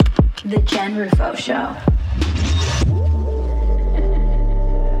The Jen Rufo Show.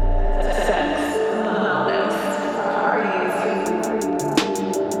 Sex, wellness, parties.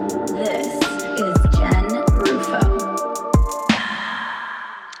 This is Jen Rufo.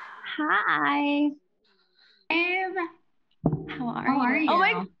 Hi. Babe. How How are you? Oh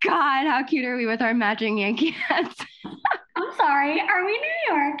my God, how cute are we with our matching Yankee hats? I'm sorry, are we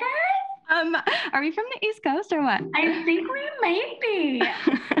New Yorkers? Are we from the East Coast or what? I think we might be.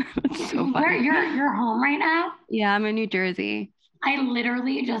 That's so funny. You're home right now? Yeah, I'm in New Jersey. I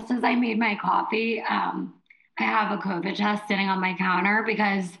literally, just as I made my coffee, I have a COVID test sitting on my counter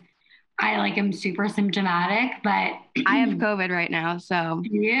because I am super symptomatic, but I have COVID right now, so.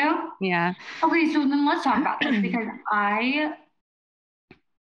 Do you? Yeah. Okay, so then let's talk about this because I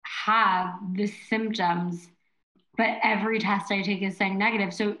have the symptoms, but every test I take is saying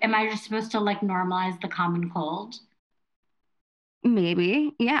negative. So am I just supposed to normalize the common cold?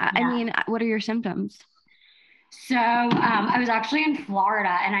 Maybe. Yeah. I Yeah. mean, what are your symptoms? So I was actually in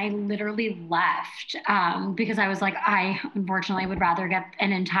Florida and I literally left because I was like, I unfortunately would rather get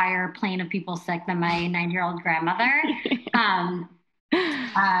an entire plane of people sick than my 9-year-old grandmother.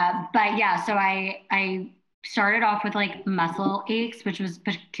 But yeah, so I started off with muscle aches, which was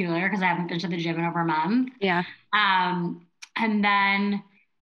peculiar because I haven't been to the gym in over a month. Yeah. And then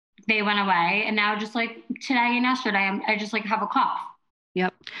they went away, and now just today and yesterday, I just have a cough.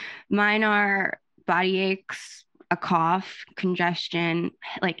 Yep. Mine are body aches, a cough, congestion,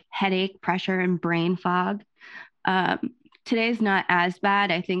 headache, pressure, and brain fog. Today's not as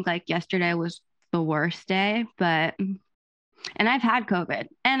bad. I think yesterday was the worst day, and I've had COVID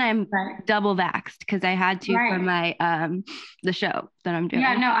and I'm double vaxxed because I had to for my the show that I'm doing.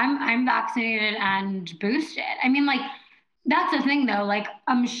 Yeah, no, I'm vaccinated and boosted. I mean, that's the thing though.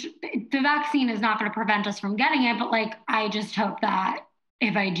 The vaccine is not going to prevent us from getting it, but I just hope that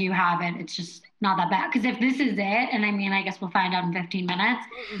if I do have it, it's just not that bad. Because if this is it, and I mean, I guess we'll find out in 15 minutes,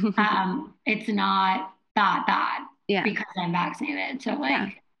 it's not that bad. Yeah. Because I'm vaccinated. So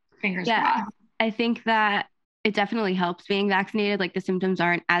fingers yeah. crossed. I think that it definitely helps being vaccinated. The symptoms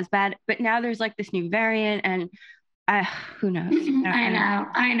aren't as bad, but now there's this new variant and who knows?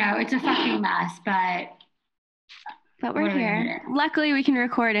 I know. It's a fucking mess, but we're here. Luckily, we can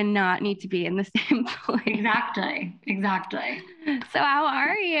record and not need to be in the same place. Exactly. So how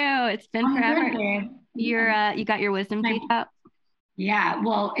are you? It's been forever. Good, You got your wisdom teeth out? Yeah.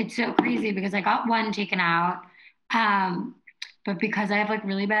 Well, it's so crazy because I got one taken out. But because I have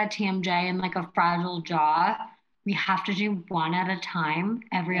really bad TMJ and a fragile jaw, we have to do one at a time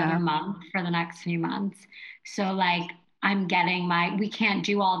every other month for the next few months. So I'm getting we can't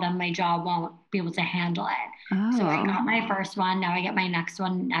do all of them. My jaw won't be able to handle it. Oh. So I got my first one. Now I get my next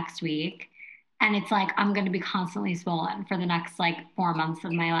one next week. And it's I'm going to be constantly swollen for the next 4 months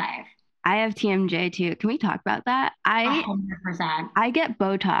of my life. I have TMJ too. Can we talk about that? 100%. I get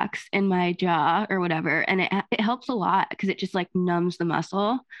Botox in my jaw or whatever, and it helps a lot because it just numbs the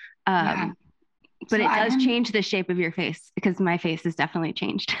muscle. But so it does change the shape of your face because my face has definitely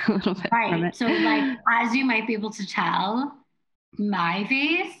changed a little bit from it. So as you might be able to tell, my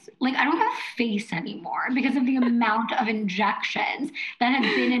face, I don't have a face anymore because of the amount of injections that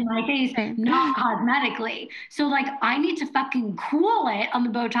have been in my face, not cosmetically. So I need to fucking cool it on the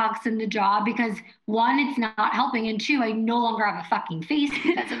Botox in the jaw because one, it's not helping, and two, I no longer have a fucking face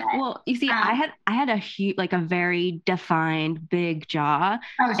because of it. Well, you see, I had a huge, a very defined big jaw.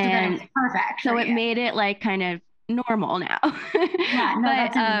 Oh, so then it's perfect. So it made it kind of normal now. Yeah, no,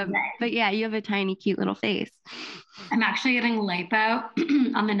 that's amazing. But yeah, you have a tiny, cute little face. I'm actually getting lipo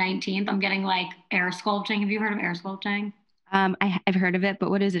on the 19th. I'm getting air sculpting. Have you heard of air sculpting? I've heard of it, but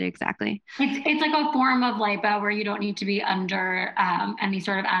what is it exactly? It's a form of lipo where you don't need to be under any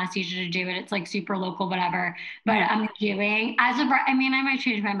sort of anesthesia to do it. It's super local, whatever. But I'm doing, I might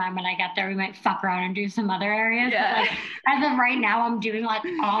change my mind when I get there. We might fuck around and do some other areas. Yeah. But as of right now, I'm doing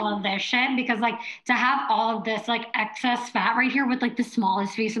all of this shit because to have all of this excess fat right here with the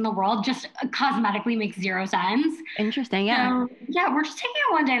smallest face in the world just cosmetically makes zero sense. Interesting. Yeah. So yeah, we're just taking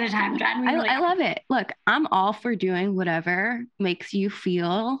it one day at a time, Jen. I love it. Look, I'm all for doing whatever makes you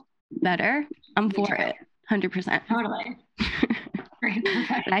feel better. I'm for it. 100%. Totally. Great.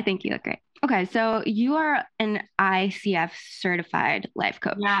 But I think you look great. Okay, so you are an ICF certified life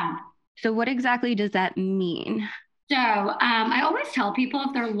coach. Yeah. So what exactly does that mean? I always tell people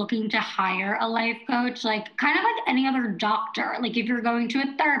if they're looking to hire a life coach, like kind of like any other doctor, like if you're going to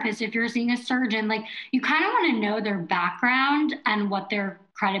a therapist, if you're seeing a surgeon, like you kind of want to know their background and what their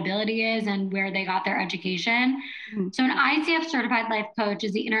credibility is and where they got their education. Mhm. So, an ICF certified life coach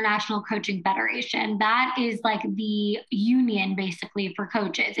is the International Coaching Federation. That is like the union basically for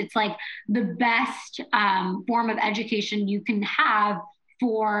coaches. It's like the best form of education you can have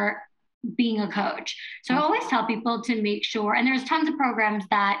for being a coach. So I always tell people to make sure, and there's tons of programs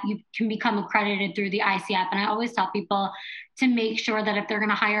that you can become accredited through the ICF. And I always tell people to make sure that if they're going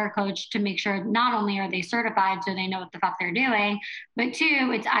to hire a coach, to make sure not only are they certified so they know what the fuck they're doing, but two,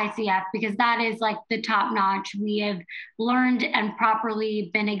 it's ICF because that is like the top notch. We have learned and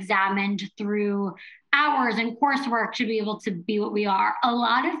properly been examined through hours and coursework to be able to be what we are. A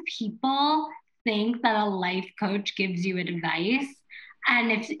lot of people think that a life coach gives you advice.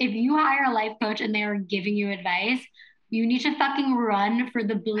 And if you hire a life coach and they are giving you advice, you need to fucking run for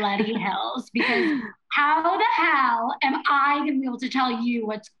the bloody hills because how the hell am I going to be able to tell you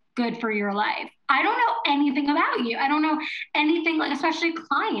what's good for your life? I don't know anything about you. I don't know anything, like, especially a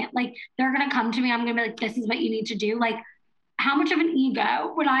client. Like, they're going to come to me. I'm going to be like, this is what you need to do. Like, how much of an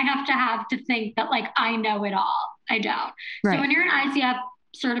ego would I have to think that, like, I know it all? I don't. So, Right. when you're an ICF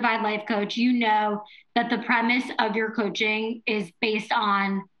certified life coach, you know that the premise of your coaching is based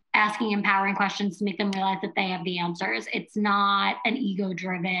on asking empowering questions to make them realize that they have the answers. It's not an ego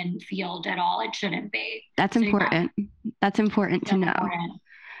driven field at all. It shouldn't be. That's So, yeah, important. That's important to that's know. important.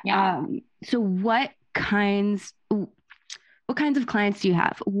 Yeah. So what kinds of clients do you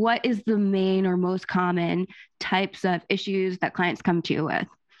have? What is the main or most common types of issues that clients come to you with?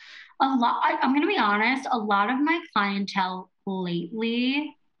 I'm going to be honest, a lot of my clientele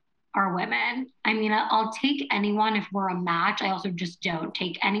lately are women. I mean, I'll take anyone if we're a match. I also just don't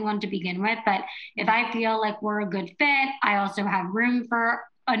take anyone to begin with. But if I feel like we're a good fit, I also have room for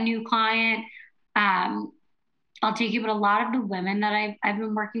a new client. Um, I'll take you, but a lot of the women that I've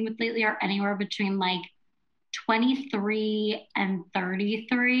been working with lately are anywhere between like 23 and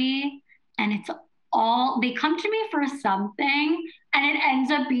 33. And it's all, they come to me for something and it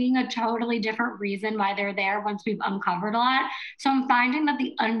ends up being a totally different reason why they're there once we've uncovered a lot. So I'm finding that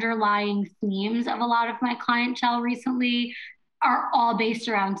the underlying themes of a lot of my clientele recently are all based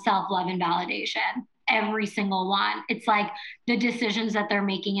around self love and validation. Every single one. It's like the decisions that they're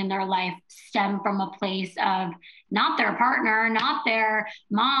making in their life stem from a place of not their partner, not their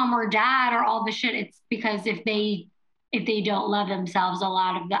mom or dad or all the shit. It's because if they don't love themselves, a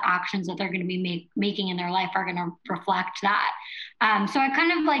lot of the actions that they're going to be making in their life are going to reflect that. So I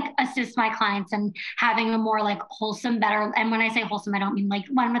kind of like assist my clients in having a more like wholesome, better. And when I say wholesome, I don't mean like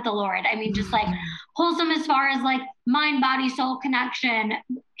one with the Lord. I mean just like wholesome as far as like mind, body, soul connection,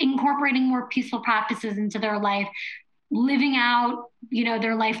 incorporating more peaceful practices into their life, living out,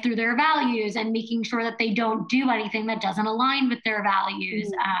 their life through their values and making sure that they don't do anything that doesn't align with their values.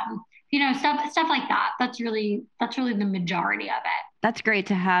 Stuff like that. That's really the majority of it. That's great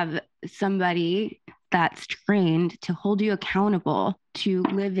to have somebody that's trained to hold you accountable to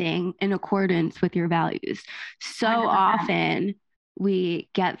living in accordance with your values. So 100%. often we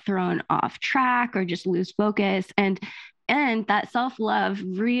get thrown off track or just lose focus, and that self-love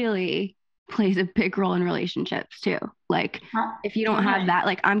really plays a big role in relationships too. Like if you don't have that,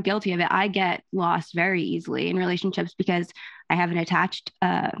 like I'm guilty of it. I get lost very easily in relationships because I have an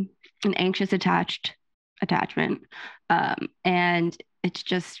anxious attachment. And it's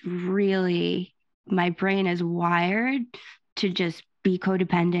just really, my brain is wired to just be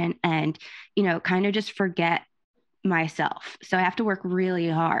codependent and, kind of just forget myself. So I have to work really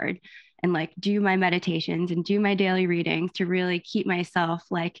hard and like do my meditations and do my daily readings to really keep myself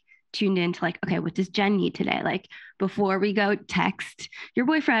like tuned into like, okay, what does Jen need today? Like before we go text your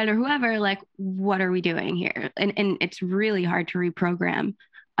boyfriend or whoever, like, what are we doing here? And it's really hard to reprogram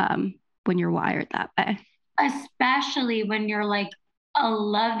when you're wired that way. Especially when you're like a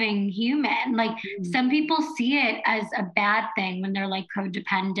loving human. Like some people see it as a bad thing when they're like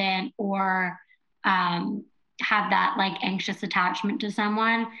codependent or have that like anxious attachment to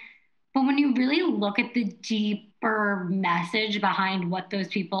someone. But when you really look at the deeper message behind what those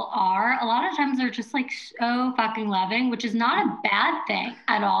people are, a lot of times they're just like so fucking loving, which is not a bad thing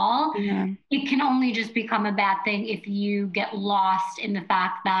at all. Yeah. It can only just become a bad thing if you get lost in the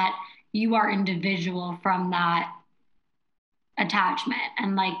fact that you are individual from that attachment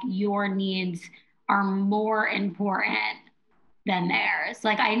and like your needs are more important than theirs.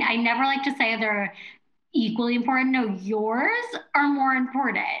 Like I never like to say they're equally important. No, yours are more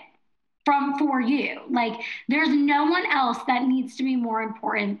important. for you. Like there's no one else that needs to be more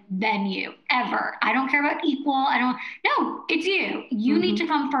important than you ever. I don't care about equal. I don't no, it's you. You need to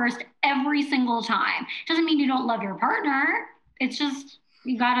come first every single time. Doesn't mean you don't love your partner. It's just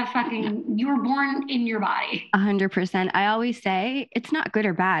you gotta fucking you were born in your body. 100%. I always say it's not good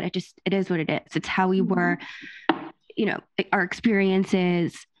or bad. It is what it is. It's how we were, you know, our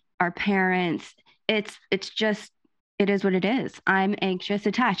experiences, our parents. It's just it is what it is. I'm anxious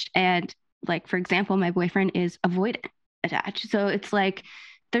attached. And like, for example, my boyfriend is avoidant attached. So it's like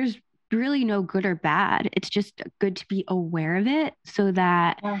there's really no good or bad. It's just good to be aware of it so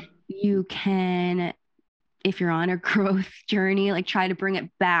that you can, if you're on a growth journey, like try to bring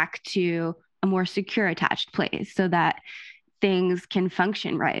it back to a more secure attached place so that things can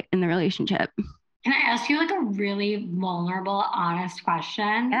function right in the relationship. Can I ask you like a really vulnerable, honest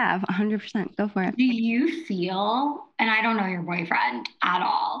question? Yeah, 100%. Go for it. Do you feel, and I don't know your boyfriend at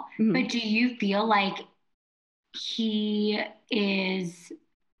all, but do you feel like he is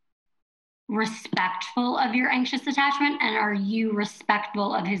respectful of your anxious attachment and are you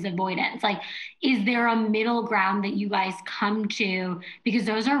respectful of his avoidance? Like, is there a middle ground that you guys come to? Because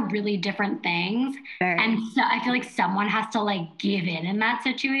those are really different things. And so I feel like someone has to like give in that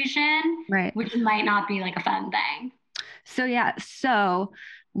situation, right? Which might not be like a fun thing. So, yeah. So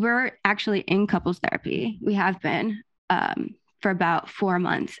we're actually in couples therapy. We have been for about 4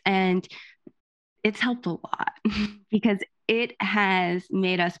 months and it's helped a lot because it has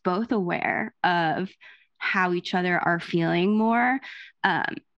made us both aware of how each other are feeling more.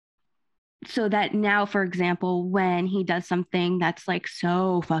 So that now, for example, when he does something that's like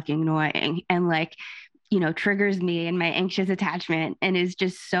so fucking annoying and like, you know, triggers me and my anxious attachment and is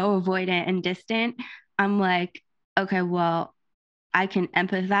just so avoidant and distant, I'm like, okay, well, I can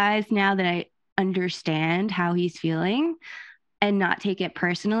empathize now that I understand how he's feeling and not take it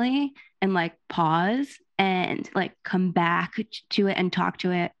personally and like pause and like come back to it and talk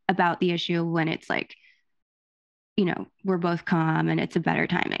to it about the issue when it's like, you know, we're both calm and it's a better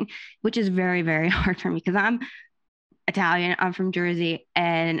timing, which is very, very hard for me because I'm Italian, I'm from Jersey,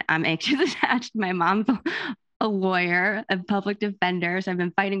 and I'm anxious attached. My mom's a lawyer, a public defender. So I've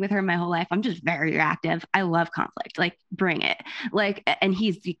been fighting with her my whole life. I'm just very reactive. I love conflict. Like, bring it. Like, and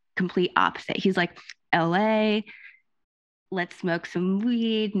he's the complete opposite. He's like, LA, let's smoke some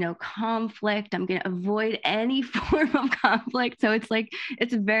weed, no conflict. I'm going to avoid any form of conflict. So it's like,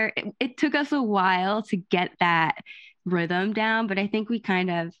 it took us a while to get that rhythm down, but I think we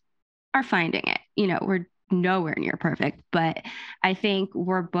kind of are finding it. You know, we're nowhere near perfect, but I think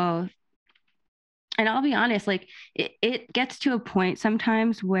we're both, and I'll be honest, like it gets to a point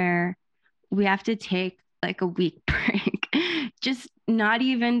sometimes where we have to take like a week break, just not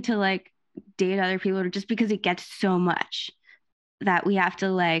even to like date other people, or just because it gets so much that we have to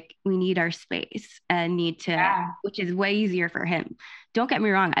like, we need our space and need to, which is way easier for him. Don't get me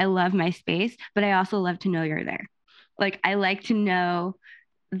wrong. I love my space, but I also love to know you're there. Like, I like to know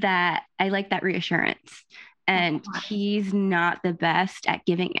that I like that reassurance. And he's not the best at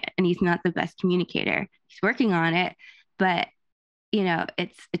giving it. And he's not the best communicator. He's working on it, but you know,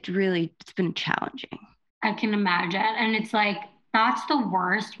 it's been challenging. I can imagine. And it's like, that's the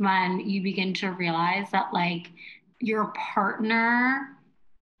worst when you begin to realize that like your partner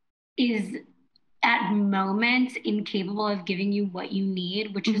is at moments incapable of giving you what you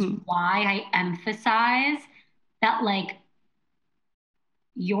need, which is why I emphasize that like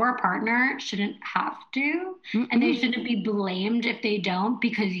your partner shouldn't have to, and they shouldn't be blamed if they don't,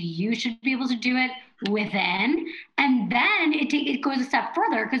 because you should be able to do it within. And then it goes a step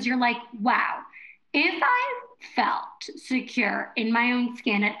further because you're like, wow, if I felt secure in my own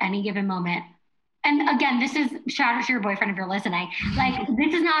skin at any given moment, and again, this is shout out to your boyfriend if you're listening. Like,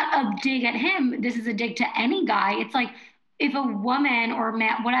 this is not a dig at him. This is a dig to any guy. It's like, if a woman or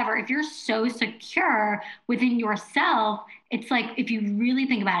man, whatever, if you're so secure within yourself, it's like, if you really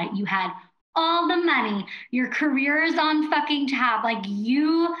think about it, you had all the money, your career is on fucking top, like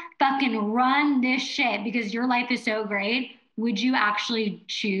you fucking run this shit because your life is so great. Would you actually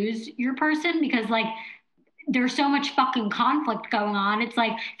choose your person? Because like, there's so much fucking conflict going on. It's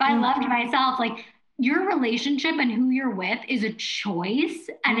like, if I loved myself, like your relationship and who you're with is a choice.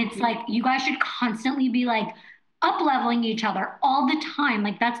 And it's like, you guys should constantly be like up leveling each other all the time.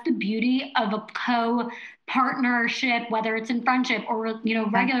 Like, that's the beauty of a partnership, whether it's in friendship or, you know,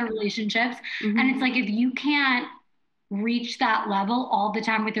 regular relationships. And it's like, if you can't reach that level all the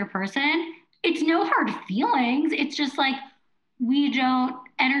time with your person, it's no hard feelings. It's just like, we don't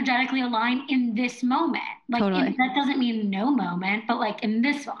energetically align in this moment. Like, that doesn't mean no moment, but like in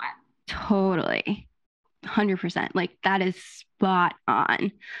this one. Totally. 100%. Like that is spot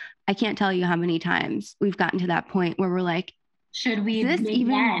on. I can't tell you how many times we've gotten to that point where we're like, should we is this make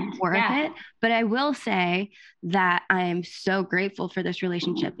even end? worth it? But I will say that I am so grateful for this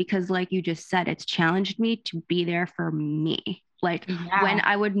relationship because, like you just said, it's challenged me to be there for me. Like when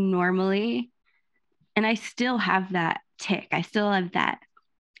I would normally, and I still have that tick, I still have that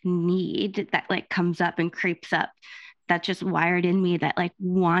need that like comes up and creeps up. That's just wired in me that like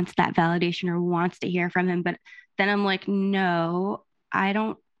wants that validation or wants to hear from him. But then I'm like, no, I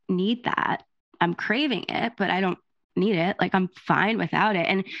don't need that. I'm craving it, but I don't need it. Like I'm fine without it.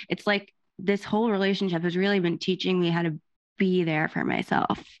 And it's like this whole relationship has really been teaching me how to be there for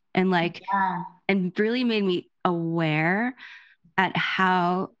myself and like, and really made me aware at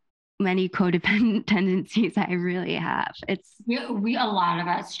how many codependent tendencies I really have. It's we a lot of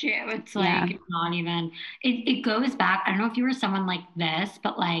us do. It's like not even it goes back. I don't know if you were someone like this,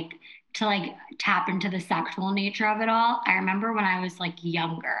 but like to like tap into the sexual nature of it all. I remember when I was like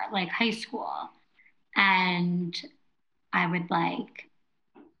younger, like high school, and I would like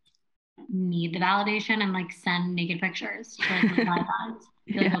need the validation and like send naked pictures to like my friends.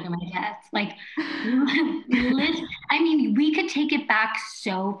 Like, look at my tits. Like, I mean, we could take it back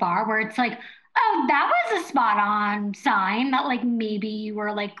so far where it's like, oh, that was a spot on sign that like maybe you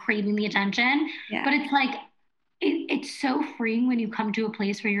were like craving the attention. But it's like, it's so freeing when you come to a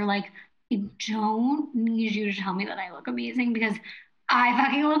place where you're like, I don't need you to tell me that I look amazing because I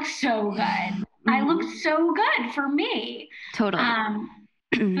fucking look so good. I look so good for me. Totally.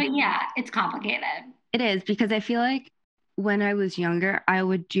 But yeah, it's complicated. It is because I feel like when I was younger, I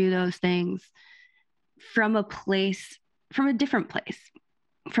would do those things from a different place,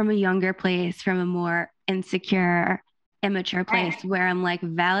 from a younger place, from a more insecure, immature place where I'm like,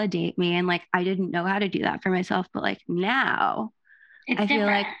 validate me. And like, I didn't know how to do that for myself. But like now, I feel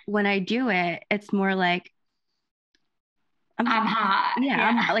like when I do it, it's more like, I'm hot.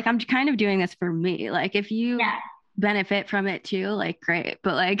 Yeah. I'm kind of doing this for me. Like if you benefit from it too, like great,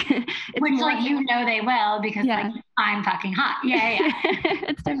 but like which like they will because like I'm fucking hot.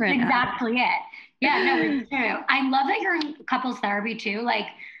 It's different. That's exactly it. No, it's true. I love that you're in couples therapy too. Like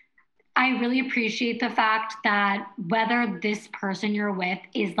I really appreciate the fact that whether this person you're with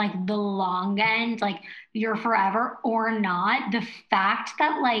is like the long end, like you're forever or not, the fact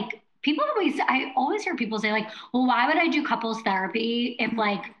that like I always hear people say like, well, why would I do couples therapy if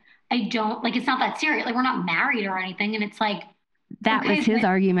like I don't like it's not that serious. Like we're not married or anything. And it's like that was his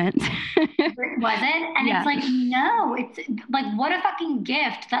argument. Was it? And it's like, no, it's like what a fucking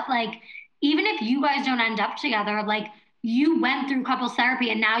gift that like even if you guys don't end up together, like you went through couples therapy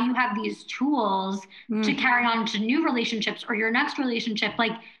and now you have these tools to carry on to new relationships or your next relationship.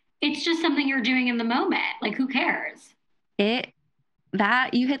 Like it's just something you're doing in the moment. Like who cares?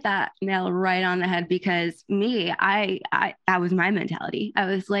 That you hit that nail right on the head because I that was my mentality. I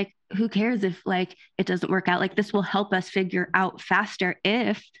was like, who cares if like it doesn't work out? Like this will help us figure out faster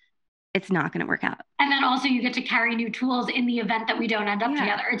if it's not going to work out. And then also you get to carry new tools in the event that we don't end up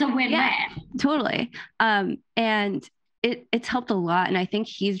together. It's a win-win. Totally. And it's helped a lot. And I think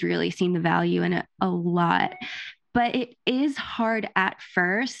he's really seen the value in it a lot. But it is hard at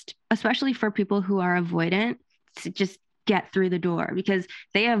first, especially for people who are avoidant, to just get through the door because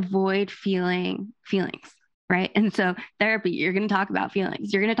they avoid feeling feelings. Right. And so therapy, you're going to talk about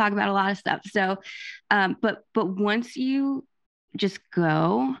feelings. You're going to talk about a lot of stuff. So, but once you just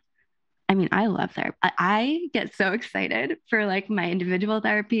go, I mean, I love therapy. I get so excited for like my individual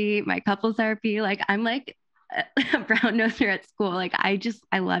therapy, my couples therapy. Like I'm like a brown noser at school. Like I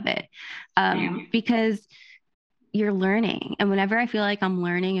love it because you're learning. And whenever I feel like I'm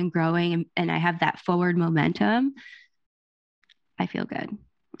learning and growing and I have that forward momentum, I feel good.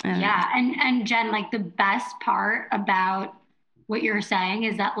 And Jen, like the best part about what you're saying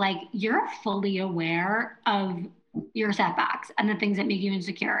is that like you're fully aware of your setbacks and the things that make you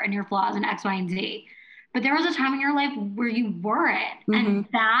insecure and your flaws and X, Y, and Z. But there was a time in your life where you weren't. And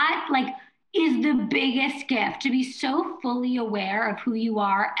that like is the biggest gift to be so fully aware of who you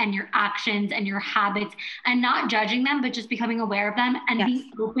are and your actions and your habits and not judging them, but just becoming aware of them and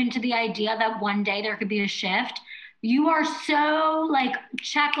be open to the idea that one day there could be a shift. You are so like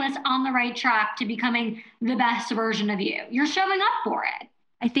checklist on the right track to becoming the best version of you. You're showing up for it.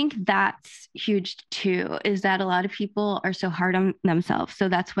 I think that's huge too, is that a lot of people are so hard on themselves. So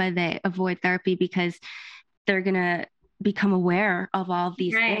that's why they avoid therapy because they're going to become aware of all of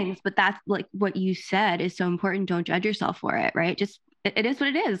these things. But that's like what you said is so important. Don't judge yourself for it, right? Just, it is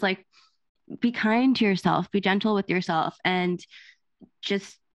what it is. Like be kind to yourself, be gentle with yourself and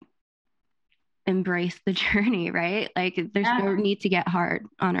just embrace the journey, right? Like there's no need to get hard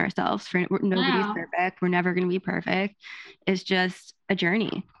on ourselves. Nobody's perfect. We're never going to be perfect. It's just a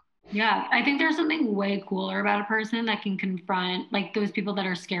journey. Yeah, I think there's something way cooler about a person that can confront like those people that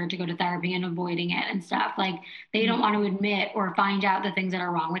are scared to go to therapy and avoiding it and stuff. Like they don't want to admit or find out the things that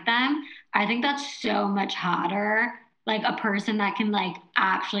are wrong with them. I think that's so much hotter, like a person that can like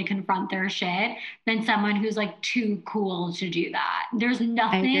actually confront their shit than someone who's like too cool to do that. There's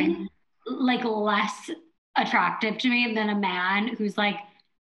nothing like less attractive to me than a man who's like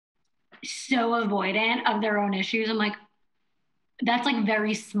so avoidant of their own issues. I'm like, that's like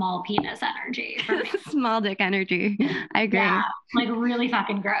very small penis energy for me. Small dick energy. I agree. Yeah, like really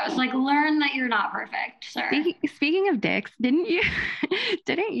fucking gross. Like learn that you're not perfect, sir. Speaking of dicks, didn't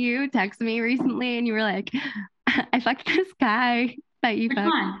you text me recently and you were like, I fucked this guy that you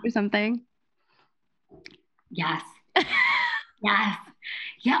fucked or something? Yes. Yes.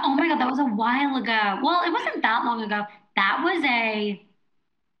 Yeah. Oh my God. That was a while ago. Well, it wasn't that long ago. That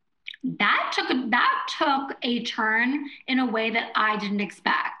took a turn in a way that I didn't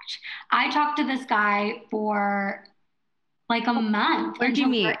expect. I talked to this guy for like a month. Where'd you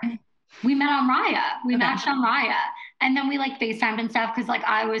meet? We met on Raya. We matched on Raya. And then we like FaceTimed and stuff because like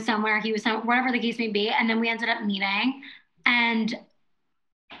I was somewhere, he was somewhere, whatever the case may be. And then we ended up meeting. And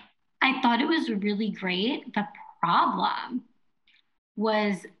I thought it was really great. The problem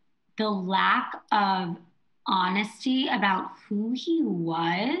was the lack of honesty about who he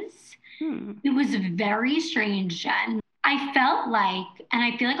was. It was very strange, Jen. I felt like, and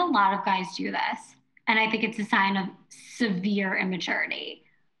I feel like a lot of guys do this, and I think it's a sign of severe immaturity,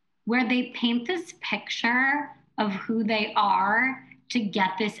 where they paint this picture of who they are to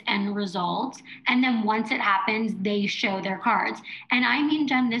get this end result. And then once it happens, they show their cards. And I mean,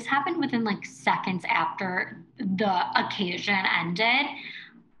 Jen, this happened within like seconds after the occasion ended.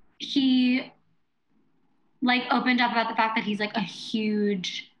 He like opened up about the fact that he's like a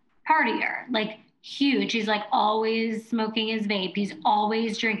huge partier, like huge. He's like always smoking his vape. He's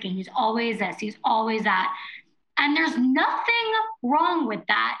always drinking. He's always this. He's always that. And there's nothing wrong with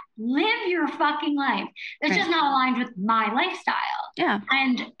that. Live your fucking life. It's just not aligned with my lifestyle. Yeah.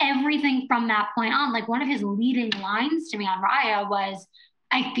 And everything from that point on, like one of his leading lines to me on Raya was,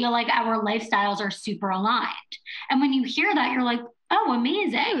 I feel like our lifestyles are super aligned. And when you hear that, you're like, oh,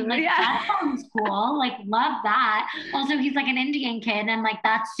 amazing. Like that sounds cool. Like love that. Also, he's like an Indian kid and like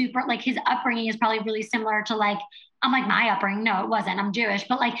that's super, like his upbringing is probably really similar to like, I'm like my upbringing. No, it wasn't. I'm Jewish,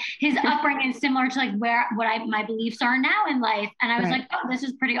 but like his upbringing is similar to like my beliefs are now in life. And I was like, oh, this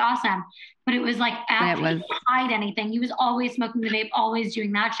is pretty awesome. But it was like after he didn't hide anything. He was always smoking the vape, always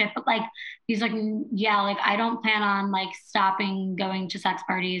doing that shit. But like he's like, yeah, like I don't plan on like stopping going to sex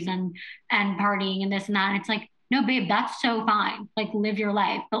parties and partying and this and that. And it's like, no, babe, that's so fine. Like live your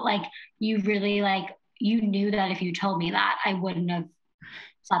life. But like you really like you knew that if you told me that, I wouldn't have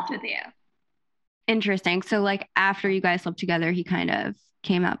slept with you. Interesting. So like after you guys slept together, he kind of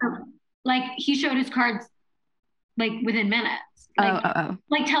came up. Like he showed his cards like within minutes. Like,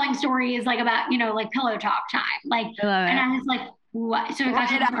 like telling stories like about, you know, like pillow talk time. Like and I was like, what? So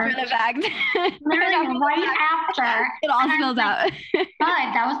right after the fact. Literally right after. It all spills out. But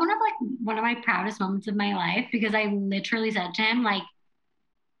that was one of my proudest moments of my life because I literally said to him, like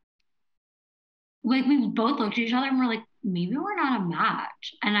we both looked at each other and we're like, maybe we're not a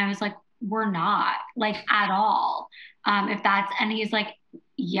match. And I was like, we're not like at all. If that's, and he's like,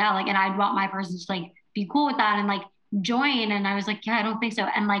 yeah, like, and I'd want my person to like be cool with that and like join. And I was like, yeah, I don't think so.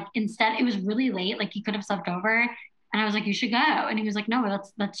 And like, instead it was really late. Like he could have slept over and I was like, you should go. And he was like, no,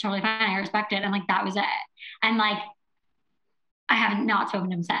 that's totally fine. I respect it. And like, that was it. And like, I haven't not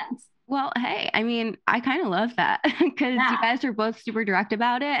spoken to him since. Well, hey, I mean, I kind of love that because you guys are both super direct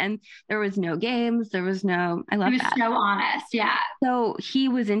about it and there was no games. There was no, I love that. He was so honest. Yeah. So he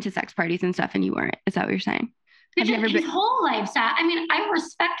was into sex parties and stuff and you weren't. Is that what you're saying? Have you ever his whole lifestyle. I mean, I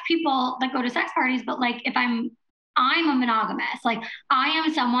respect people that go to sex parties, but like if I'm a monogamous, like I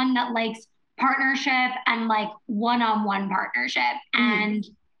am someone that likes partnership and like one-on-one partnership. And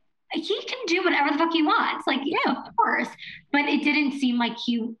he can do whatever the fuck he wants. Like, yeah, of course. But it didn't seem like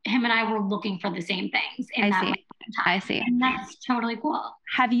him and I were looking for the same things in that time. I see. And that's totally cool.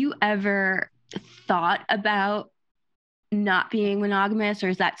 Have you ever thought about not being monogamous, or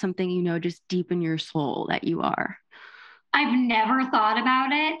is that something you know just deep in your soul that you are? I've never thought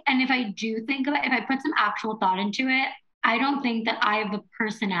about it. And if I do think of it, if I put some actual thought into it, I don't think that I have the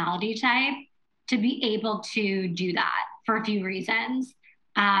personality type to be able to do that for a few reasons.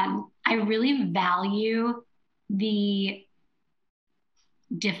 I really value the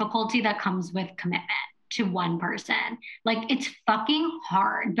difficulty that comes with commitment. to one person. Like it's fucking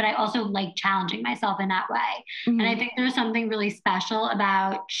hard, but I also like challenging myself in that way. And I think there's something really special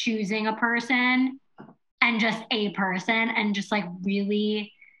about choosing a person and just a person and just like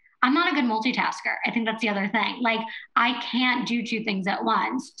really, I'm not a good multitasker. I think that's the other thing. Like I can't do two things at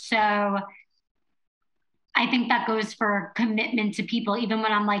once. So I think that goes for commitment to people, even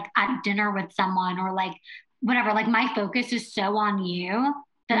when I'm like at dinner with someone or like whatever, like my focus is so on you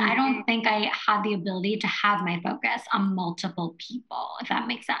that I don't think I have the ability to have my focus on multiple people, if that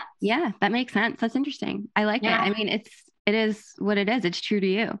makes sense. Yeah, that makes sense. That's interesting. I like it. I mean, it is what it is. It's true to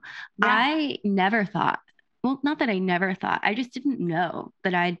you. I never thought, well, not that I never thought, I just didn't know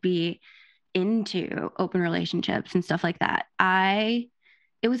that I'd be into open relationships and stuff like that.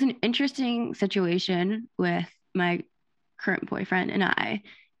 It was an interesting situation with my current boyfriend and I,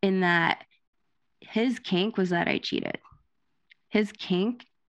 in that his kink was that I cheated. His kink,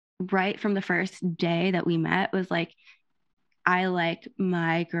 right from the first day that we met, was like, I like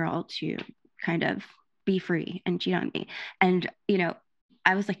my girl to kind of be free and cheat on me. And, you know,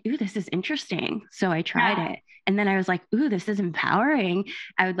 I was like, ooh, this is interesting. So I tried it. And then I was like, ooh, this is empowering.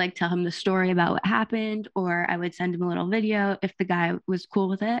 I would like tell him the story about what happened, or I would send him a little video if the guy was cool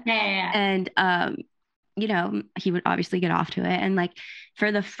with it. And, you know, he would obviously get off to it. And like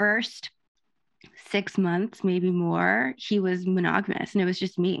for the first 6 months, maybe more, he was monogamous and it was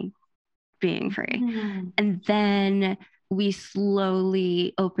just me being free. And then we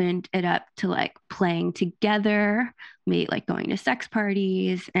slowly opened it up to like playing together, maybe like going to sex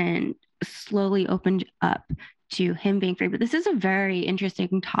parties, and slowly opened up to him being free. But this is a very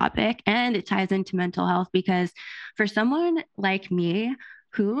interesting topic, and it ties into mental health because for someone like me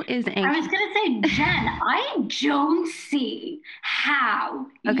who is anxious. I was going to say, Jen, I don't see how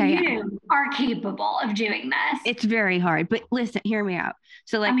you are capable of doing this. It's very hard, but listen, hear me out.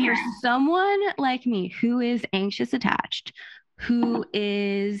 So like for someone like me who is anxious attached, who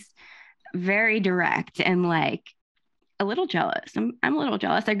is very direct and like a little jealous. I'm a little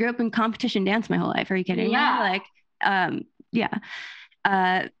jealous. I grew up in competition dance my whole life. Are you kidding me? Like,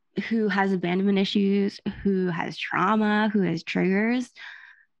 who has abandonment issues, who has trauma, who has triggers.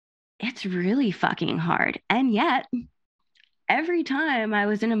 It's really fucking hard. And yet, every time I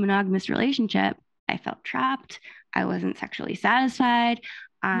was in a monogamous relationship, I felt trapped. I wasn't sexually satisfied.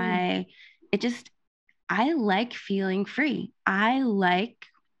 I like feeling free.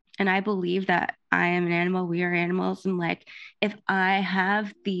 And I believe that I am an animal. We are animals. And like, if I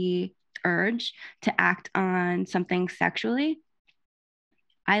have the urge to act on something sexually,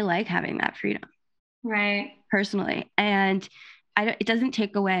 I like having that freedom. Right. Personally. And it doesn't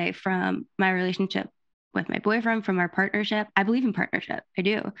take away from my relationship with my boyfriend, from our partnership. I believe in partnership. I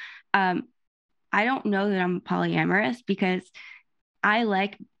do. I don't know that I'm polyamorous because I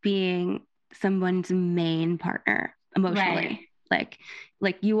like being someone's main partner emotionally. Right.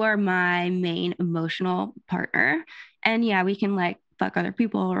 Like you are my main emotional partner. And yeah, we can like fuck other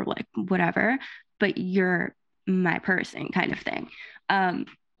people or like whatever, but you're my person kind of thing. And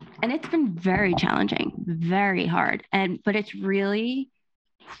it's been very challenging, very hard. But it's really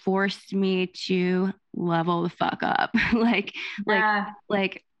forced me to level the fuck up,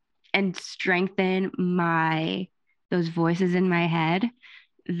 and strengthen those voices in my head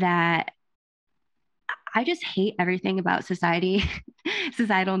that I just hate everything about society,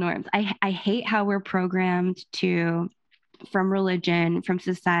 societal norms. I hate how we're programmed to, from religion, from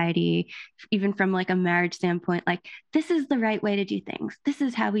society, even from like a marriage standpoint, like this is the right way to do things. This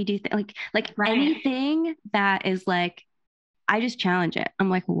is how we do things. Like anything that is like, I just challenge it. I'm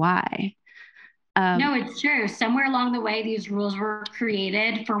like, why? No, it's true. Somewhere along the way, these rules were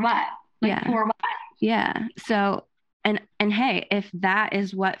created for what? For what? Yeah. So, and hey, if that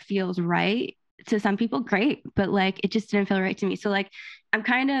is what feels right to some people, great. But like, it just didn't feel right to me. So like, I'm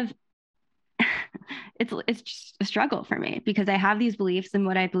kind of, it's just a struggle for me because I have these beliefs in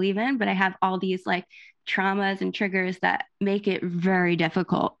what I believe in, but I have all these like traumas and triggers that make it very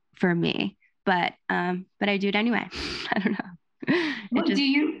difficult for me. But I do it anyway. I don't know. Well, do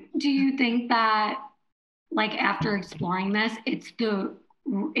you think that like after exploring this, it's the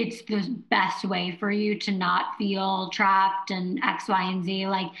best way for you to not feel trapped and X, Y, and Z?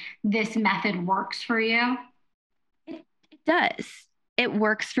 Like this method works for you? It does. It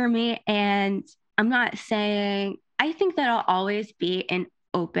works for me. And I'm not saying, I think that I'll always be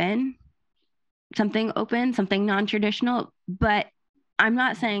something non-traditional, but I'm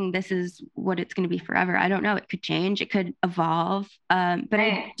not saying this is what it's going to be forever. I don't know. It could change. It could evolve. But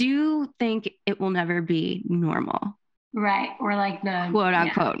I do think it will never be normal. Right. Or like the quote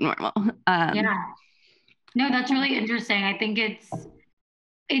unquote normal. No, that's really interesting. I think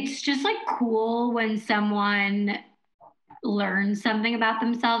it's just like cool when someone learn something about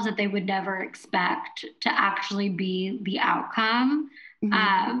themselves that they would never expect to actually be the outcome.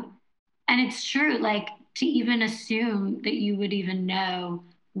 Mm-hmm. And it's true, like to even assume that you would even know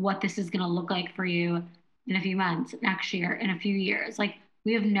what this is going to look like for you in a few months, next year, in a few years. Like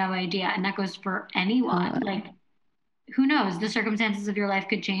we have no idea. And that goes for anyone. Like who knows? The circumstances of your life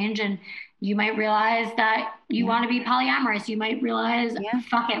could change, and you might realize that you Yeah. want to be polyamorous. You might realize, Yeah.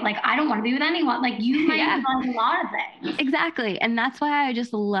 fuck it, like I don't want to be with anyone. Like you might Yeah. realize a lot of things. Exactly. And that's why I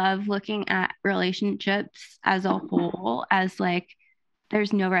just love looking at relationships as a whole, as like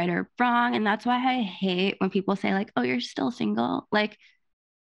there's no right or wrong. And that's why I hate when people say, like, oh, you're still single. Like,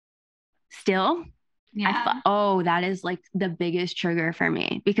 still, Yeah. oh, that is like the biggest trigger for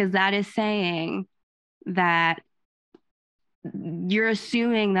me because that is saying that you're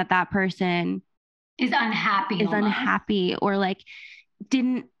assuming that that person Is unhappy is almost. unhappy or like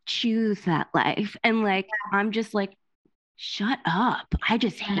didn't choose that life. And like, I'm just like, shut up. I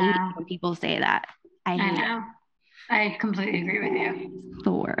just I hate know. when people say that. I I hate it. know. I completely agree with you.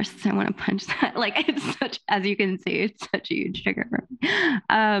 The worst. I want to punch that. Like it's such, as you can see, it's such a huge trigger for me.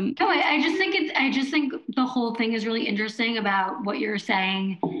 No, I just think I just think the whole thing is really interesting about what you're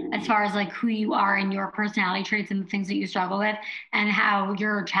saying as far as like who you are and your personality traits and the things that you struggle with and how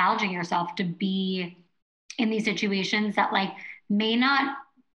you're challenging yourself to be in these situations that like may not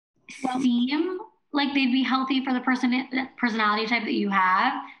Well, seem like they'd be healthy for the personality type that you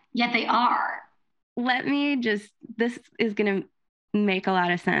have, yet they are. let me just, this is going to make a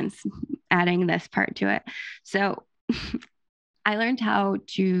lot of sense adding this part to it. So I learned how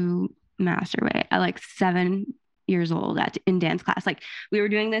to masturbate at like 7 years old in dance class. Like we were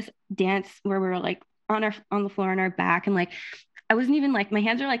doing this dance where we were like on the floor on our back and like I wasn't even like my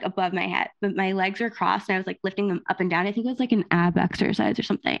hands are like above my head, but my legs are crossed and I was like lifting them up and down. I think it was like an ab exercise or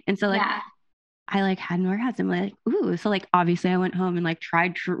something. And so like Yeah, I like had an orgasm, like, ooh. So like obviously I went home and like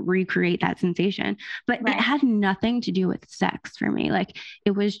tried to recreate that sensation, but it right. had nothing to do with sex for me. Like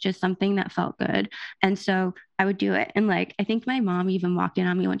it was just something that felt good. And so I would do it. And like I think my mom even walked in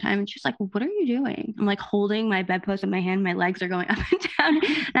on me one time and she's like, what are you doing? I'm like holding my bedpost in my hand, my legs are going up and down.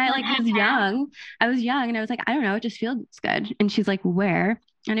 And I Like like was hanging out. young. I was young and I was like, I don't know, it just feels good. And she's like, where?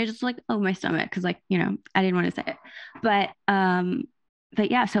 And I just like, oh, my stomach. Cause like, I didn't want to say it. But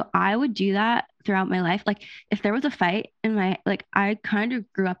yeah, so I would do that throughout my life. Like if there was a fight in my like I kind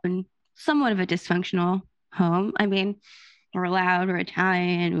of grew up in somewhat of a dysfunctional home. I mean, we're loud, we're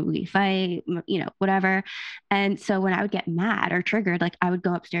Italian, we fight, whatever. And so when I would get mad or triggered, like I would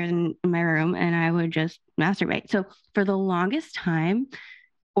go upstairs in my room and I would just masturbate. So for the longest time,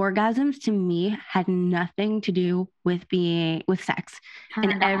 orgasms to me had nothing to do with being with sex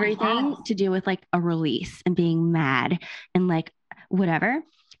and Turned on. everything Yes. to do with like a release and being mad and like whatever.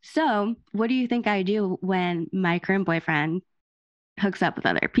 So, what do you think I do when my current boyfriend hooks up with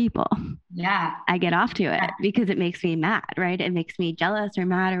other people? Yeah. I get off to Yeah. it because it makes me mad, right? It makes me jealous or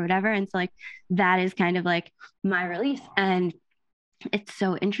mad or whatever. And so, like, that is kind of like my release. And it's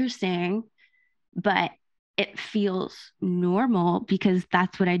so interesting, but it feels normal because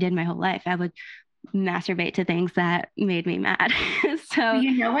that's what I did my whole life. I would masturbate to things that made me mad. But So,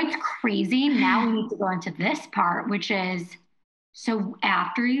 you know what's crazy? Now we need to go into this part, which is so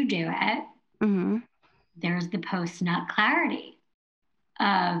after you do it, mhm. there's the post nut clarity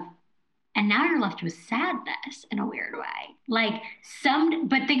of, and now you're left with sadness in a weird way. Like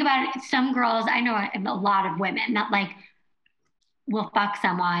but think about it, some girls, I know a lot of women that like will fuck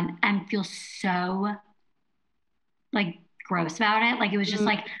someone and feel so like gross about it. Like it was just Mhm.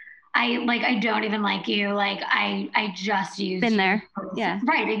 like I don't even like you. Like I just used Been you. there. Yeah.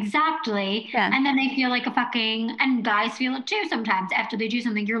 Right, exactly. Yeah. And then they feel like a fucking and guys feel it too sometimes after they do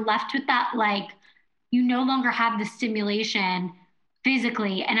something. You're left with that like you no longer have the stimulation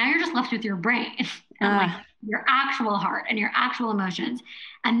physically, and now you're just left with your brain and like Uh, your actual heart and your actual emotions.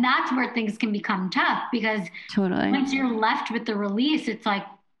 And that's where things can become tough because totally. once you're left with the release, it's like,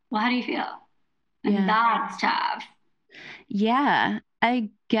 well, how do you feel? And Yeah. that's tough. Yeah.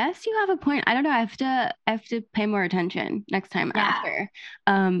 I guess you have a point. I don't know. I have to pay more attention next time I ask Yeah.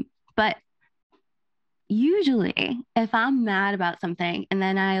 her. But usually if I'm mad about something and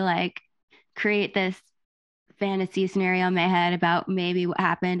then I like create this fantasy scenario in my head about maybe what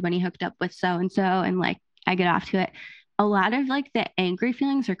happened when he hooked up with so and so and like I get off to it, a lot of like the angry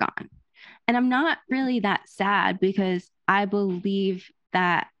feelings are gone. And I'm not really that sad because I believe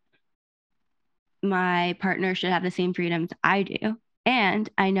that my partner should have the same freedoms I do. And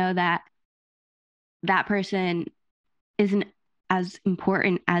I know that that person isn't as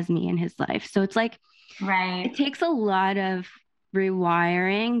important as me in his life. So it's like, it Right. takes a lot of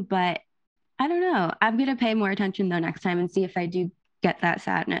rewiring, but I don't know. I'm going to pay more attention though next time and see if I do get that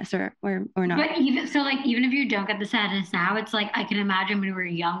sadness or not. But even if you don't get the sadness now, it's like I can imagine when we were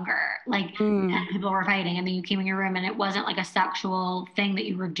younger, like and people were fighting, and then you came in your room and it wasn't like a sexual thing that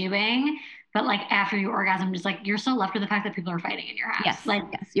you were doing, but like after you orgasm, just like you're still left with the fact that people are fighting in your house. Yes, like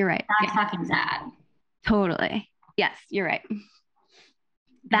yes, you're right. That's fucking sad. Totally. Yes, you're right.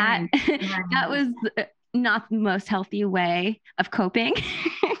 That was not the most healthy way of coping.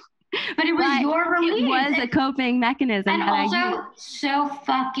 But it was your release. It was a coping mechanism. And also so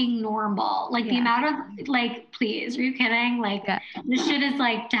fucking normal. Like the amount of like, please, are you kidding? Like this shit is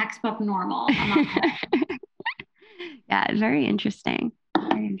like textbook normal. I'm not kidding. Yeah, very interesting.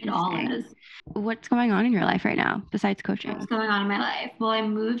 Very interesting. It all is. What's going on in your life right now besides coaching? What's going on in my life? Well, I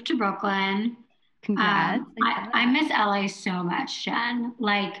moved to Brooklyn. Congrats. I miss LA so much, Jen.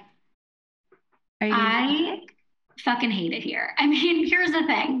 Like, I fucking hate it here. I mean, here's the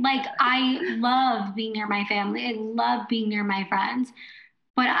thing. Like, I love being near my family. I love being near my friends.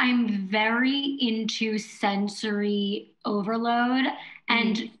 But I'm very into sensory overload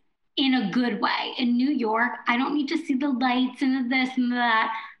and in a good way. In New York, I don't need to see the lights and the this and the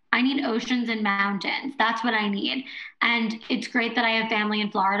that. I need oceans and mountains. That's what I need. And it's great that I have family in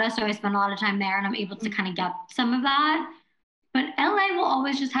Florida, so I spend a lot of time there and I'm able to kind of get some of that. But LA will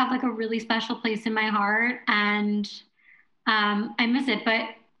always just have like a really special place in my heart, and I miss it. But,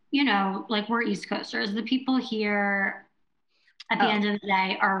 you know, like we're East Coasters. The people here at the end of the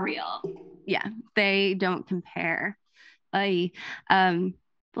day are real. Yeah, they don't compare. Well,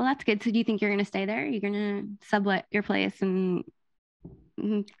 that's good. So do you think you're going to stay there? You're going to sublet your place and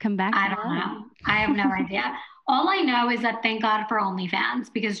come back? I don't know. I have no idea. All I know is that thank God for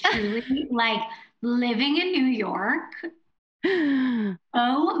OnlyFans, because truly, like living in New York,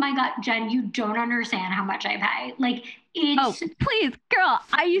 oh my God, Jen, you don't understand how much I pay. Like it's please, girl.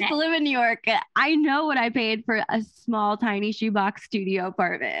 I used to live in New York. I know what I paid for a small, tiny shoebox studio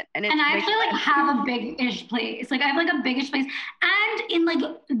apartment. And I actually like have a big-ish place. Like I have like a big-ish place. And in like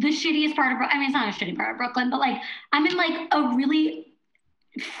the shittiest part of Brooklyn, I mean, it's not a shitty part of Brooklyn, but like I'm in like a really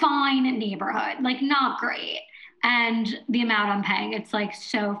fine neighborhood, like not great. And the amount I'm paying, it's like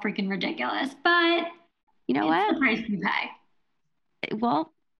so freaking ridiculous. But you know what? The price you pay.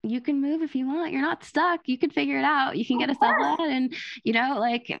 Well, you can move if you want. You're not stuck. You can figure it out. You can get a sublet, and you know,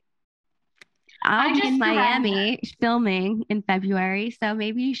 like I'll be in Miami filming in February, so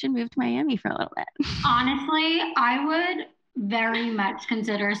maybe you should move to Miami for a little bit. Honestly, I would very much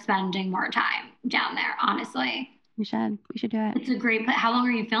consider spending more time down there. Honestly, we should do it. It's a great place. How long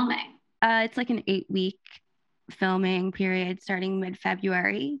are you filming? It's like an 8-week filming period starting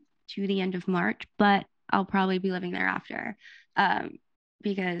mid-February to the end of March, but I'll probably be living there after.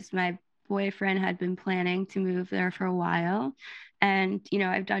 Because my boyfriend had been planning to move there for a while. And, you know,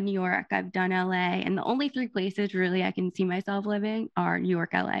 I've done New York, I've done LA, and the only 3 places really I can see myself living are New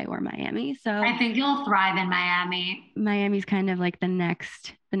York, LA, or Miami. So I think you'll thrive in Miami. Miami's kind of like the next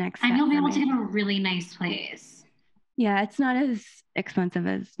step. And you'll be able to get a really nice place. Yeah, it's not as expensive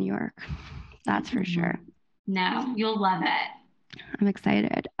as New York. That's for sure. No, you'll love it. I'm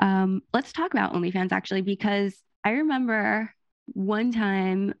excited. Let's talk about OnlyFans actually, because I remember one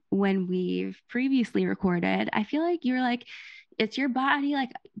time when we've previously recorded, I feel like you were like, it's your body,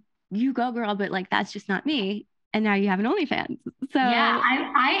 like you go girl, but like that's just not me. And now you have an OnlyFans. So yeah,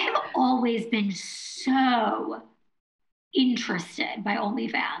 I have always been so interested by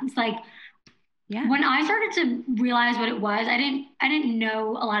OnlyFans. Like when I started to realize what it was, I didn't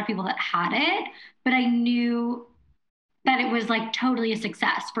know a lot of people that had it, but I knew that it was like totally a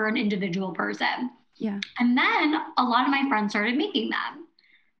success for an individual person. Yeah. And then a lot of my friends started making them,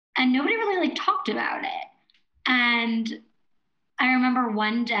 and nobody really like talked about it. And I remember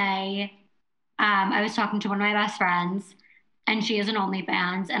one day I was talking to one of my best friends, and she is an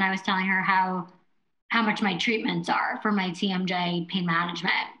OnlyFans, and I was telling her how much my treatments are for my TMJ pain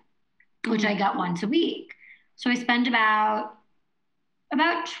management, which I got once a week. So I spend about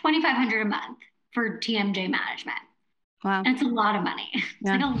 $2,500 a month for TMJ management. Wow. And it's a lot of money. It's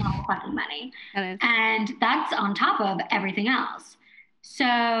like a lot of fucking money. That is. And that's on top of everything else.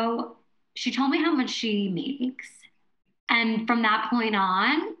 So she told me how much she makes. And from that point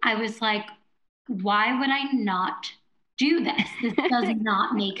on, I was like, why would I not do this? This does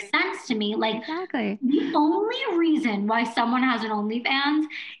not make sense to me. Like, exactly. The only reason why someone has an OnlyFans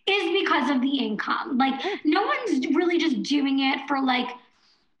is because of the income. Like, no one's really just doing it for like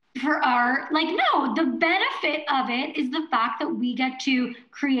for our, like, no, the benefit of it is the fact that we get to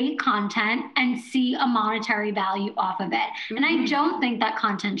create content and see a monetary value off of it. And I don't think that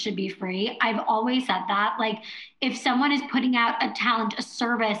content should be free. I've always said that. Like, if someone is putting out a talent, a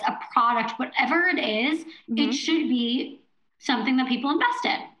service, a product, whatever it is, it should be something that people invest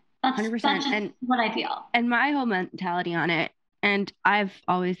in. That's 100%. That's just what I feel. And my whole mentality on it, and I've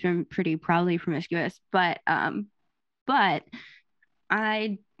always been pretty proudly promiscuous, but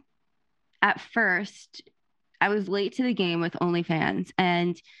at first, I was late to the game with OnlyFans,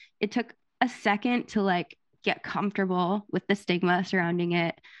 and it took a second to like get comfortable with the stigma surrounding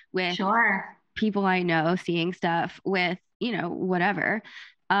it, with people I know seeing stuff, with, you know, whatever.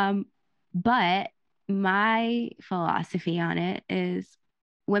 But my philosophy on it is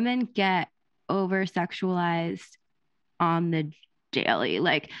women get over sexualized on the daily.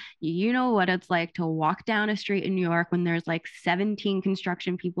 Like, you know what it's like to walk down a street in New York when there's like 17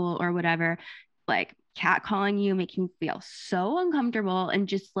 construction people or whatever, like catcalling you, making you feel so uncomfortable and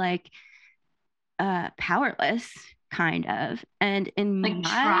just like powerless, kind of. And in like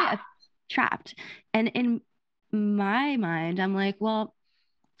my trapped. And in my mind, I'm like, well,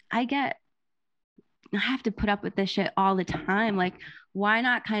 I have to put up with this shit all the time. Like, why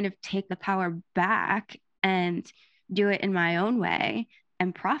not kind of take the power back and do it in my own way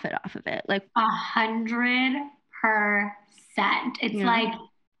and profit off of it? Like 100%. It's like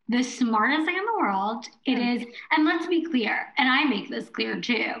the smartest thing in the world. It is. And let's be clear, and I make this clear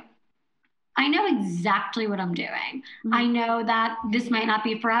too. I know exactly what I'm doing. I know that this might not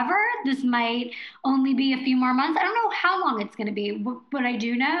be forever. This might only be a few more months. I don't know how long it's going to be. What I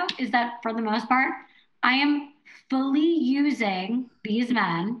do know is that for the most part, I am fully using these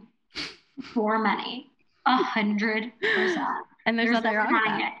men for money. 100%. And there's nothing wrong with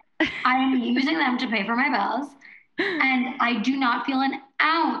that. I am using them to pay for my bills, and I do not feel an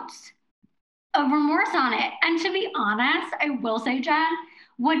ounce of remorse on it. And to be honest, I will say, Jen,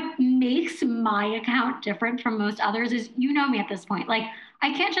 what makes my account different from most others is, you know me at this point. Like,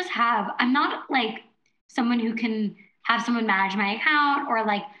 I'm not like someone who can have someone manage my account or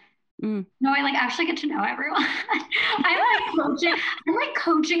like, no, I like actually get to know everyone. I'm like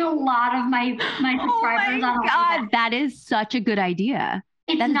coaching a lot of my subscribers. Oh my God, that is such a good idea.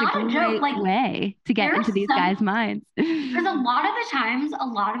 That is a great way to get into these guys' minds. Because a lot of the times, a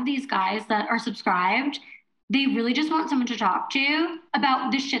lot of these guys that are subscribed, they really just want someone to talk to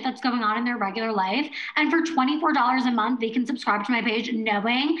about the shit that's going on in their regular life. And for $24 a month, they can subscribe to my page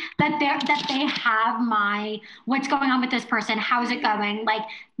knowing that they have my what's going on with this person, how's it going. Like,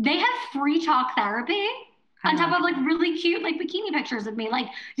 they have free talk therapy on top of like really cute like bikini pictures of me. Like,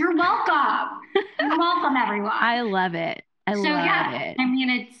 you're welcome. You're welcome, everyone. I love it. I love it. I mean,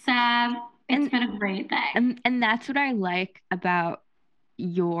 it's been a great thing. And that's what I like about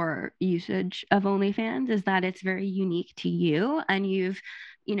your usage of OnlyFans, is that it's very unique to you, and you've,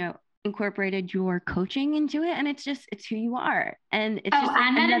 you know, incorporated your coaching into it, and it's who you are. And it's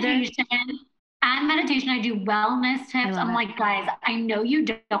meditation. I do wellness tips. I'm like, guys, I know you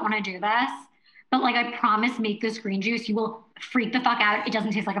don't want to do this, but like, I promise, make this green juice. You will freak the fuck out. It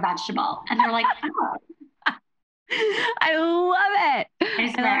doesn't taste like a vegetable. And they're like, oh. I love it. I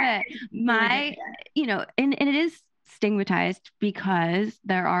love it. You know, and it is stigmatized because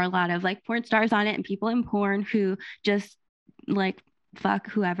there are a lot of like porn stars on it and people in porn who just like fuck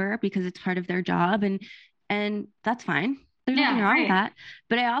whoever because it's part of their job, and that's fine. There's nothing wrong with that.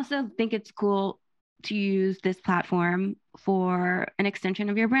 But I also think it's cool to use this platform for an extension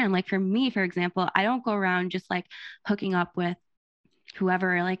of your brand. Like for me, for example, I don't go around just like hooking up with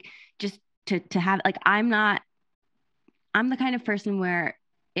whoever, like just to have, like, I'm the kind of person where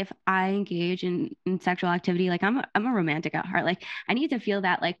if I engage in sexual activity, like I'm a romantic at heart. Like, I need to feel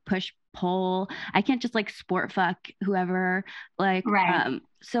that like push pull. I can't just like sport fuck whoever. Like,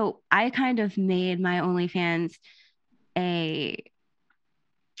 so I kind of made my OnlyFans an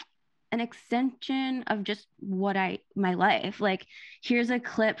extension of just my life. Like, here's a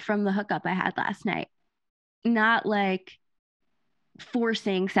clip from the hookup I had last night. Not like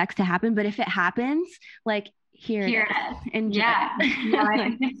forcing sex to happen, but if it happens, like, here it is. Enjoy. Yeah. No, I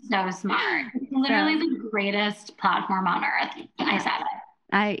think it's so smart. It's literally the greatest platform on earth. I said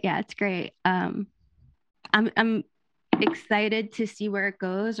it. Yeah, it's great. I'm excited to see where it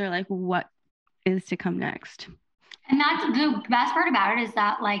goes, or like what is to come next. And that's the best part about it, is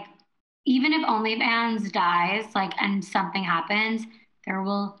that like, even if OnlyFans dies, like, and something happens, there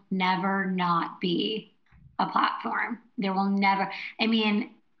will never not be a platform. There will never, I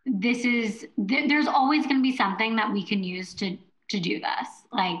mean, there's always going to be something that we can use to do this.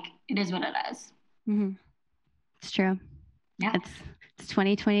 Like, it is what it is. Mm-hmm. It's true. Yeah. It's It's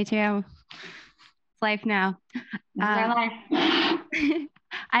 2022. It's life now. This is our life.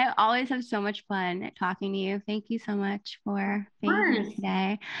 I always have so much fun talking to you. Thank you so much for being here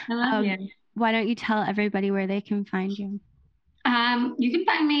today. I love you. Why don't you tell everybody where they can find you? You can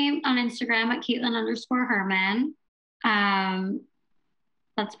find me on Instagram at Kaitlyn_Herman.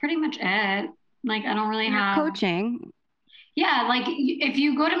 That's pretty much it. Like, I don't really have coaching. Yeah, like if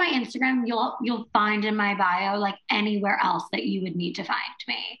you go to my Instagram, you'll find in my bio like anywhere else that you would need to find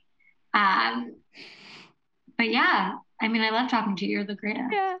me. But yeah, I mean, I love talking to you. You're the greatest.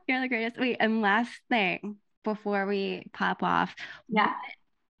 Yeah, you're the greatest. Wait, and last thing before we pop off. Yeah. What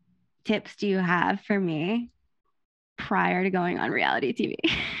tips do you have for me prior to going on reality TV?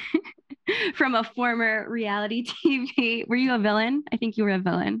 From a former reality TV, were you a villain? I think you were a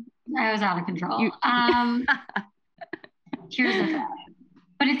villain. I was out of control. Here's the thing.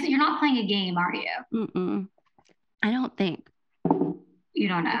 But you're not playing a game, are you? Mm-mm. I don't think. You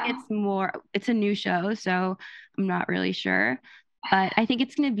don't know. It's a new show, so I'm not really sure. But I think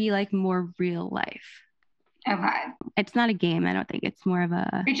it's going to be like more real life. Okay. It's not a game. I don't think it's more of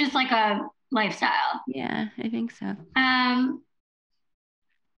a. It's just like a lifestyle. Yeah, I think so.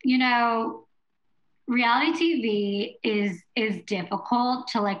 You know, reality TV is difficult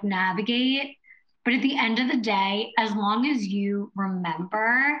to like navigate, but at the end of the day, as long as you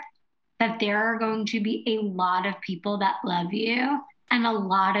remember that there are going to be a lot of people that love you and a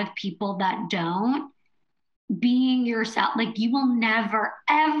lot of people that don't, being yourself, like you will never,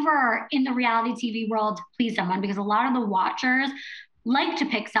 ever in the reality TV world please someone, because a lot of the watchers like to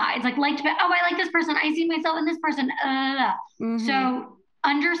pick sides, like to pick, oh, I like this person, I see myself in this person. Mm-hmm. So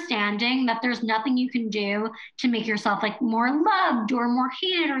understanding that there's nothing you can do to make yourself like more loved or more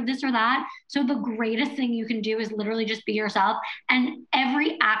hated or this or that. So the greatest thing you can do is literally just be yourself, and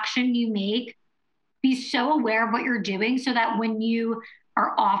every action you make, be so aware of what you're doing so that when you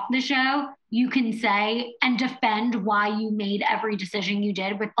are off the show, you can say and defend why you made every decision you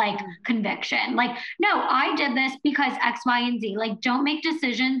did with like conviction. Like, no, I did this because X, Y, and Z. Like, don't make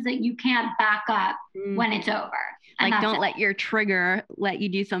decisions that you can't back up when it's over. And like, don't let your trigger let you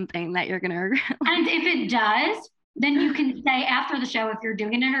do something that you're going to regret. And if it does, then you can say after the show, if you're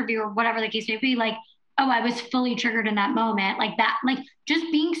doing an interview or whatever the case may be, like, oh, I was fully triggered in that moment. Like that, like just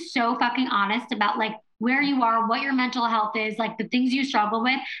being so fucking honest about like where you are, what your mental health is, like the things you struggle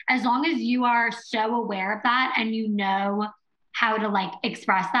with, as long as you are so aware of that and you know how to like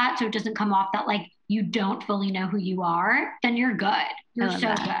express that so it doesn't come off that like you don't fully know who you are, then you're good. You're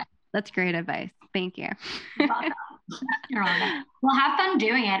so good. That's great advice. Thank you. You're welcome. You're welcome. Well, have fun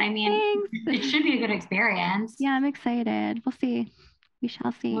doing it. I mean, It should be a good experience. Yeah, I'm excited. We'll see. We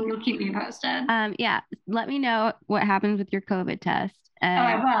shall see. Well, you'll keep me posted. Yeah. Let me know what happens with your COVID test.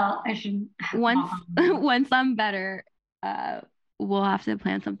 I will. I should. Once I'm better, we'll have to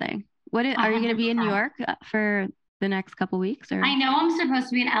plan something. Are you going to be in New York for the next couple weeks? Or? I know I'm supposed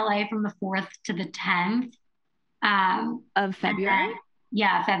to be in LA from the 4th to the 10th. Of February?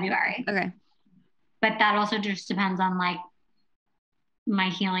 Yeah, February. Okay. But that also just depends on like my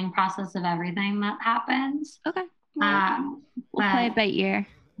healing process of everything that happens. Okay. We'll play it by ear.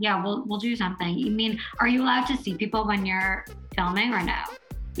 Yeah, we'll do something. You mean, are you allowed to see people when you're filming or no?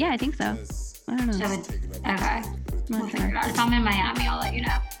 Yeah, I think so. I don't know. So it's okay. We'll figure it out. If I'm in Miami, I'll let you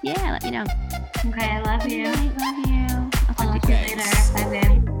know. Yeah, let me know. Okay, I love you. I love you. I'll talk to you later. Bye,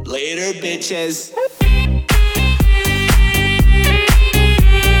 babe. Later, bitches.